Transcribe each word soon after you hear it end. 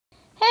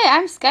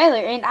I'm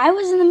Skylar, and I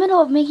was in the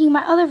middle of making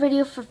my other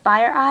video for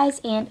Fire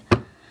Eyes, and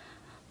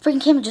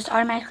freaking camera just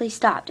automatically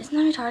stopped. Isn't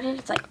that retarded?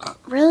 It's like,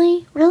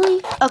 really?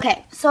 Really?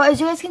 Okay, so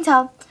as you guys can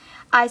tell,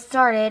 I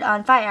started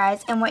on Fire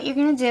Eyes, and what you're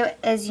going to do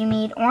is you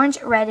need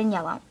orange, red, and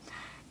yellow.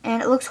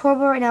 And it looks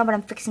horrible right now, but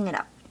I'm fixing it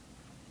up.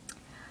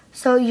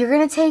 So you're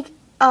going to take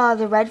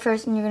the red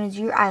first, and you're going to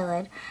do your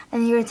eyelid,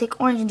 and then you're going to take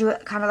orange and do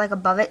it kind of like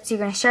above it. So you're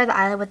going to share the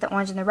eyelid with the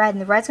orange and the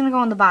red's going to go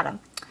on the bottom.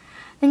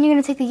 Then you're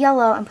going to take the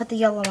yellow and put the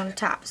yellow on the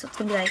top. So it's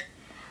going to be like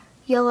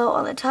yellow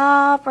on the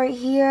top right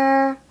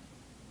here.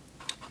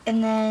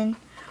 And then,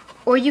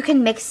 or you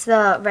can mix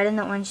the red and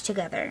the orange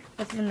together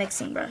with the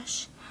mixing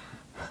brush,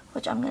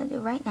 which I'm going to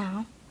do right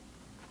now.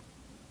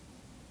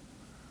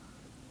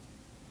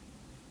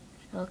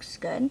 It looks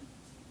good.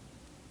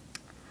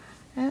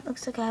 And it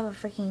looks like I have a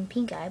freaking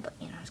pink eye, but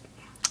you know, it's good.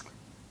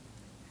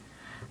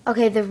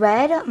 Okay, the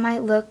red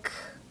might look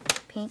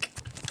pink.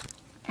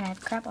 And I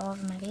have crap all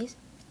over my face.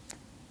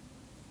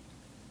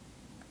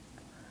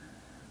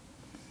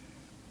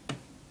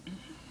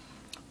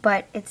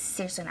 But it's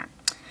seriously not.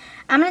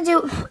 I'm going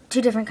to do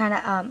two different kind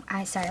of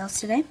eye styles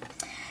today.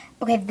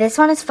 Okay, this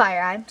one is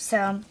Fire Eye.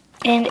 So,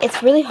 and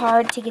it's really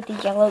hard to get the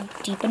yellow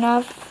deep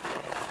enough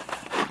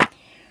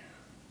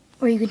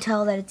where you can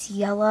tell that it's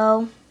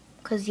yellow,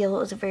 because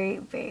yellow is a very,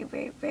 very,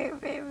 very, very,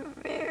 very,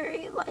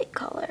 very light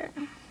color.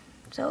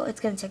 So it's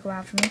going to take a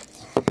while for me.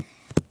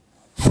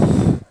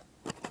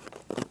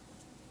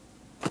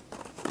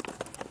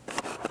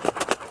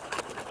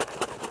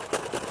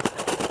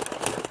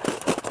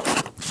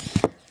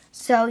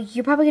 So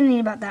you're probably going to need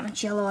about that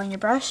much yellow on your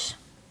brush.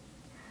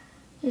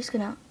 You're just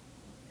going to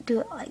do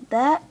it like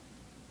that.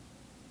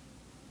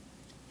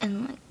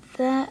 And like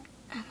that.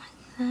 And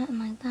like that. And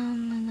like that.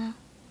 And like that.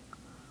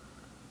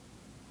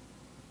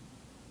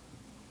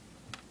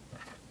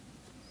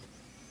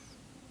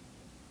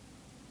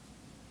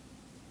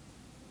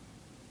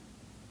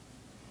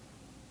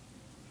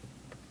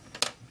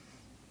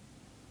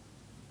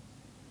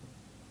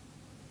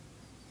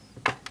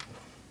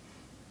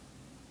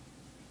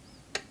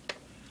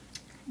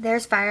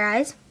 There's Fire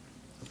Eyes.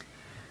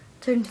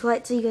 Turn to the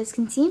light so you guys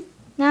can see.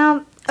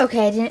 Now,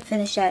 okay, I didn't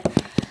finish yet.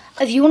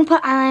 If you want to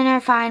put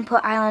eyeliner, fine,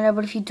 put eyeliner,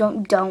 but if you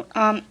don't, don't.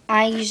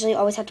 I usually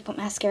always have to put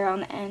mascara on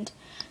the end.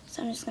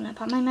 So I'm just going to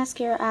pop my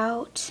mascara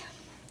out.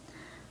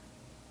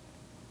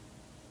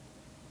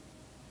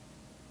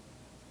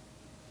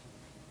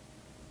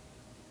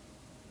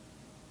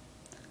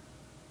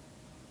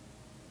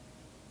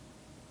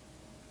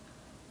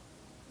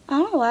 I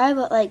don't know why,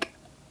 but like,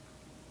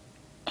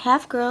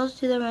 half girls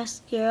do their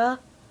mascara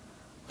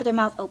with their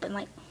mouth open,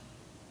 like.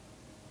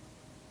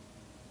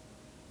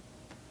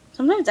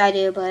 Sometimes I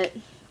do, but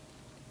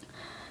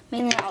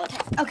mainly not all the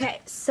time. Okay,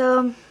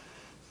 so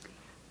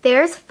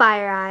there's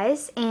Fire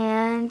Eyes,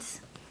 and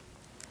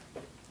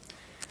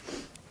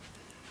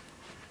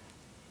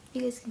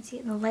you guys can see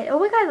it in the light. Oh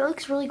my god, that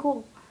looks really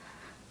cool.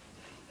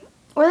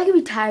 Or that could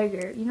be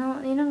Tiger, you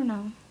know, you never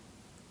know.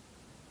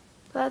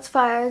 So that's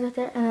Fire Eyes right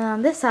there. And then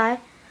on this side,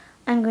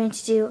 I'm going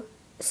to do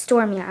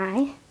Stormy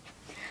Eye.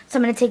 So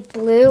I'm going to take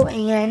blue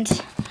and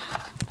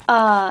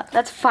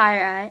that's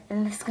Fire Eye,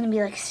 and this is going to be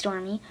like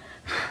Stormy.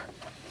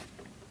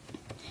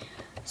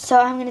 So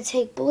I'm going to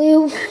take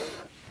blue,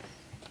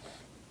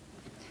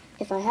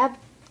 if I have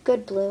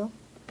good blue.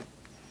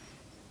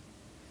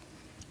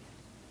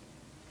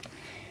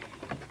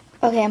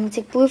 Okay, I'm going to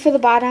take blue for the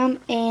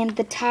bottom, and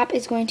the top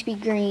is going to be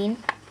green.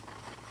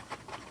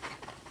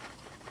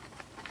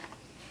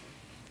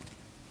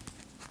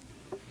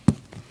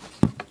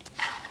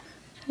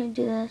 I'm going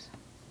to do this.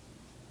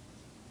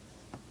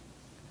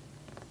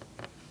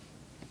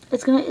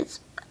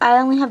 I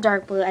only have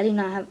dark blue. I do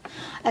not have,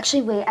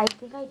 actually wait, I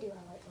think I do have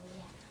light blue,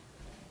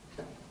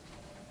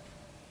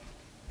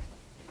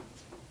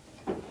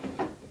 yeah.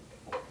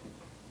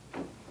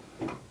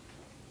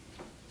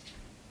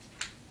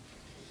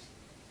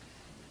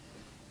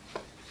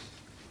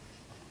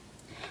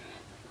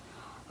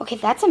 Okay,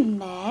 that's a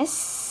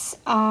mess.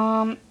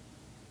 I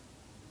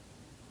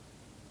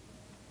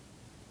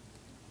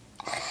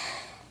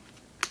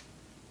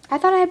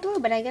thought I had blue,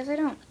 but I guess I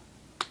don't.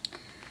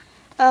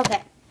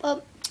 Okay,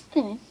 well,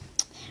 anyway,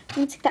 I'm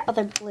going to take that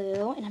other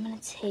blue, and I'm going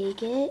to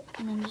take it,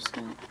 and I'm just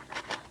going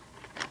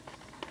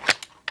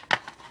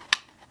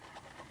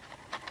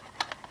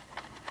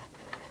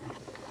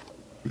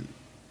to...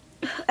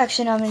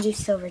 Actually, no, I'm going to do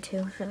silver, too.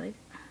 I feel like...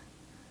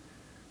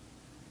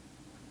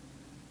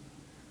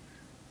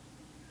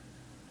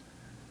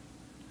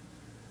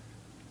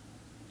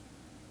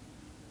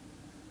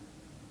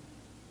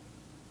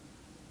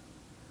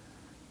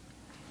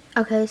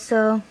 Okay,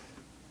 so...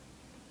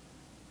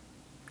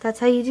 that's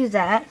how you do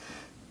that.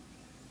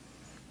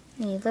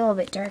 Need a little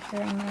bit darker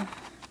in there.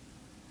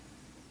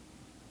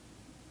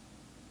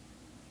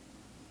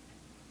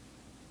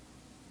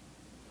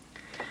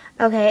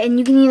 Okay, and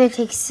you can either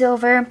take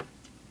silver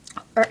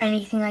or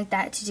anything like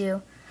that to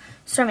do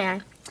Stormy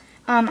Eye.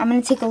 I'm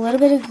going to take a little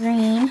bit of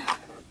green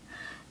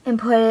and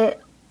put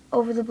it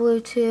over the blue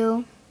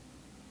too.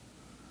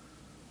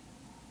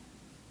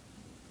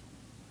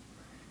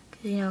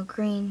 You know,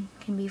 green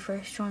can be for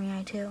a stormy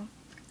eye too.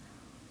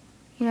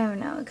 You never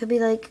know. It could be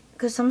like,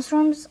 because some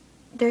storms,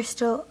 there's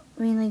still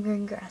mainly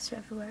green grass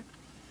everywhere.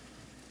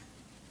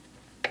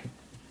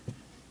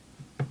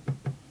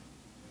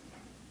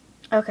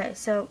 Okay,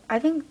 so I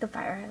think the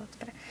fire eye looks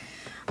better.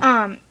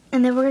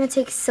 And then we're going to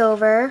take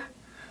silver,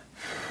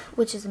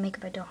 which is a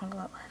makeup I don't have a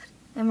lot left.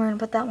 And we're going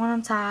to put that one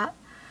on top.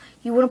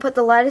 You want to put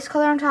the lightest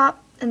color on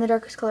top and the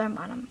darkest color on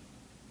bottom.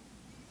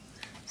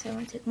 So I'm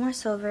going to take more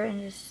silver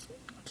and just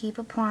keep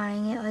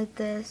applying it like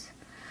this.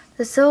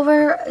 The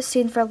silver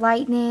stands for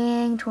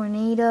lightning,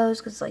 tornadoes,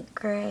 because it's like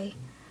gray.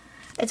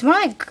 It's more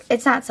like,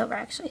 it's not silver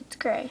actually, it's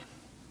gray.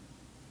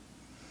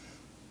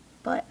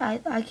 But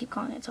I keep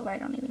calling it silver, I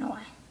don't even know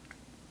why.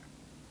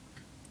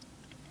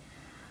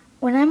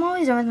 When I'm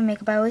always done with my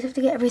makeup, I always have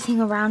to get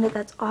everything around it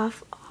that's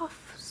off.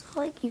 So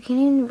like, you can't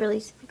even really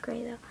see the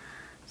gray though.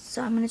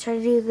 So I'm going to try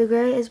to do the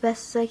gray as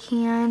best as I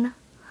can.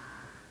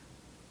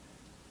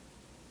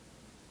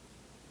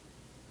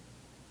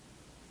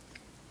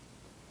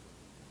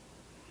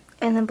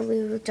 And the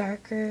blue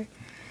darker.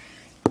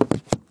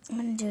 I'm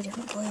going to do a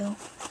different blue.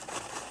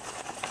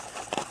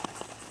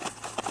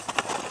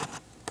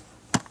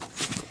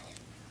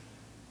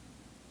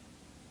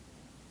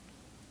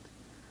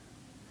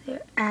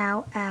 There,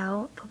 ow,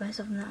 ow. Put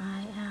myself in the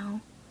eye,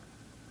 ow.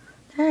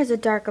 There's a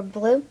darker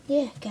blue.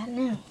 Yeah, got it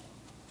now.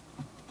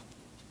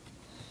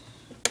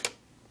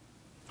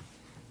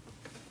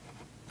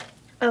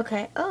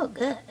 Okay, oh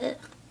good.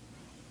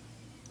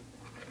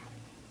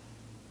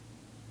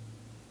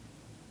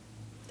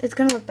 It's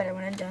gonna look better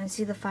when I'm done.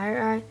 See the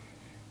fire eye?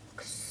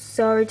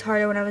 So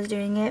retarded when I was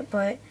doing it,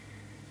 but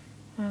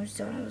when I was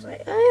done, I was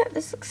like, oh yeah,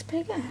 this looks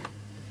pretty good.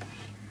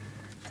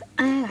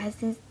 Oh yeah, guys,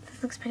 this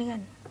looks pretty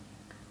good.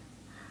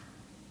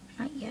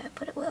 Not yet,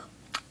 but it will.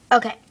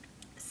 Okay,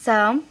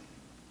 so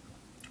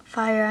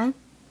fire eye,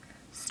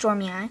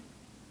 stormy eye.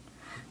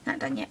 Not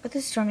done yet with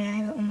the stormy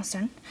eye, but almost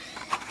done.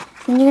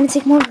 Then you're gonna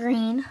take more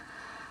green.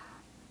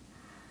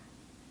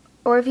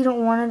 Or if you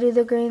don't want to do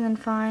the green, then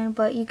fine.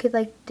 But you could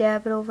like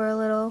dab it over a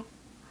little.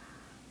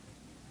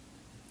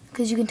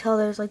 Because you can tell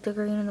there's like the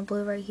green and the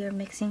blue right here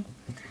mixing.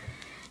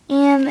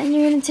 And then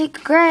you're going to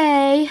take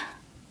gray.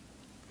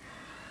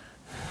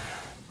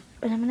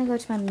 And I'm going to go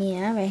to my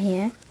mirror right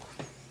here.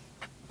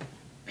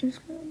 I'm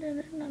just going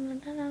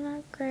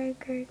to gray,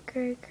 gray,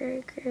 gray,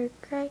 gray, gray,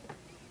 gray.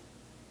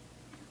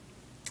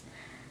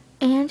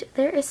 And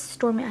there is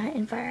stormy eye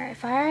and fire eye.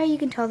 Fire eye, you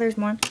can tell there's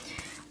more.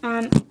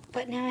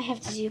 But now I have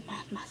to do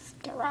my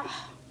mascara.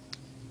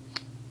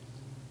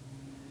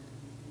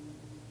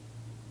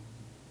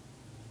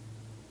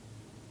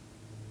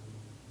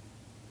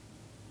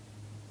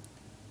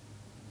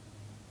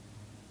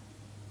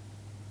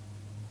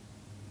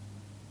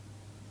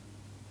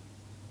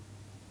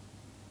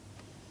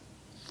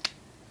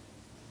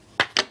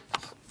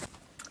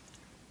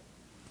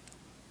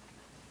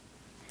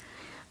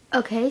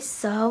 Okay,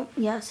 so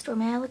yeah,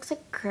 stormy eye looks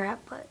like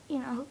crap, but you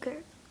know, who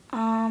cares?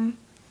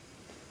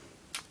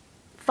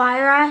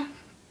 Fire eye,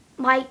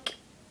 like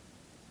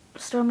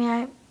stormy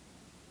eye,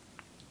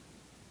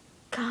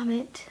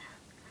 comment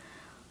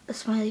a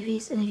smiley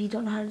face, and if you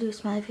don't know how to do a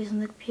smiley face on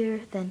the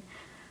computer, then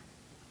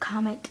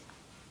comment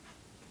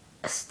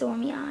a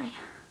stormy eye.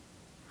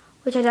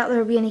 Which I doubt there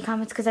will be any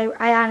comments because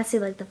I honestly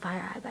like the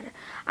fire eye better.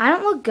 I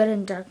don't look good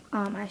in dark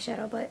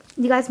eyeshadow, but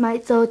you guys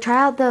might. So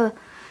try out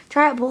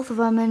both of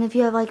them, and if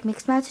you have like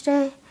mixed match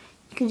day,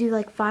 you could do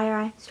like fire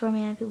eye,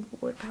 stormy eye. People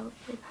would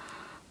probably,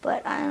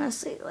 but I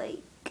honestly like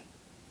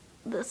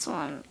this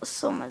one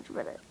so much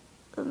better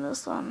than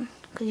this one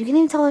because you can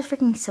even tell there's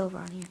freaking silver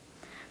on here.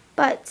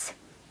 But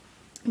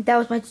that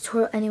was my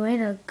tutorial anyway,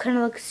 and I kind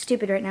of look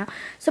stupid right now.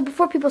 So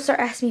before people start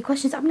asking me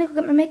questions, I'm gonna go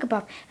get my makeup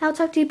off, and I'll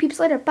talk to you peeps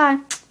later.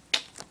 Bye.